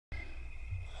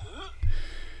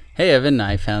Hey Evan,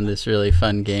 I found this really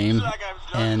fun game,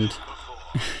 and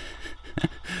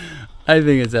I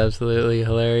think it's absolutely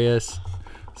hilarious.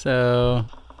 So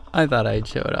I thought I'd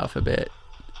show it off a bit.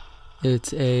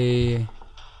 It's I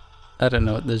don't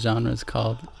know what the genre is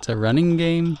called. It's a running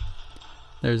game.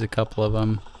 There's a couple of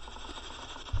them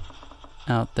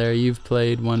out there. You've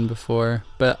played one before,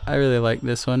 but I really like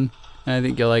this one. And I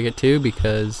think you'll like it too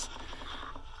because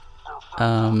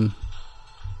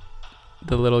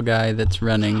the little guy that's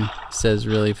running says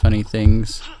really funny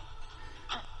things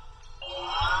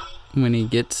when he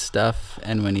gets stuff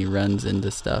and when he runs into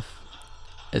stuff.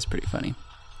 It's pretty funny.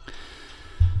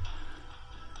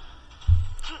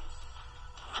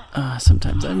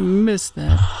 Sometimes I miss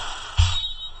that.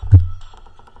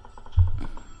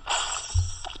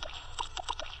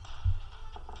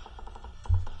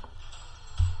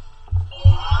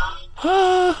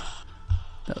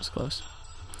 That was close.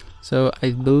 So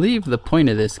I believe the point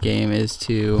of this game is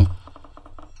to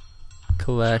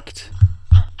collect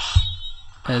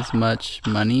as much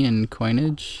money and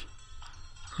coinage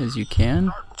as you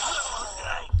can.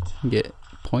 Get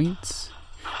points.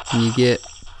 And you get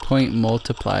point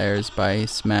multipliers by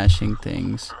smashing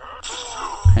things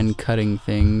and cutting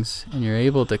things. And you're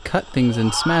able to cut things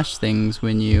and smash things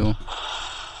when you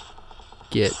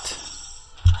get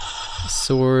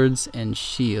swords and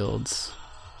shields.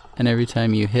 And every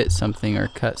time you hit something or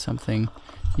cut something,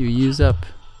 you use up...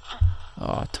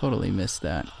 Oh, totally missed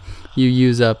that. You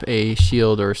use up a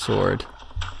shield or sword.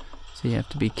 So you have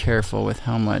to be careful with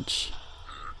how much...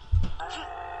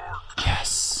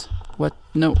 Yes! What?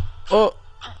 No! Oh!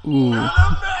 Ooh.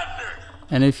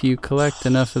 And if you collect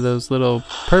enough of those little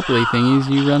purpley thingies,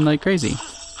 you run like crazy.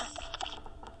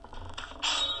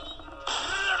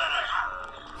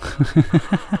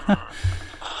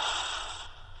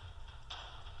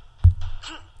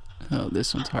 Oh,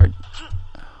 this one's hard.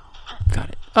 Got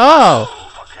it. Oh!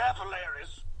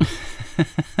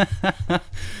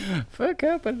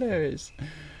 Vocabularies.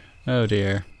 Oh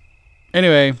dear.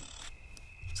 Anyway,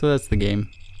 so that's the game.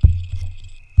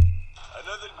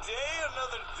 Another day,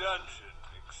 another dungeon.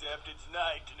 Except it's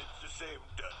night and it's the same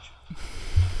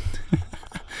dungeon.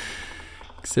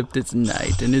 Except it's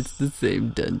night and it's the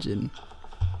same dungeon.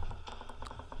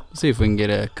 We'll see if we can get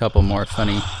a couple more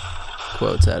funny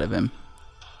quotes out of him.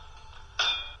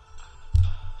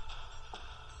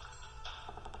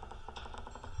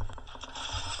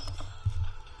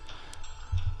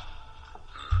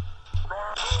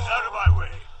 Out of my way.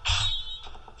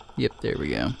 Yep, there we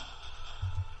go.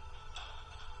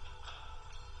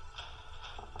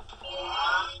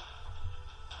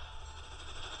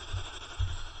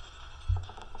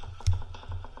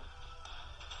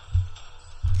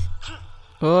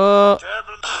 Oh!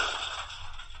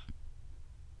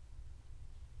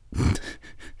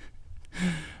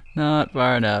 Not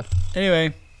far enough.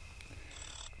 Anyway,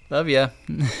 love ya.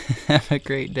 Have a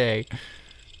great day.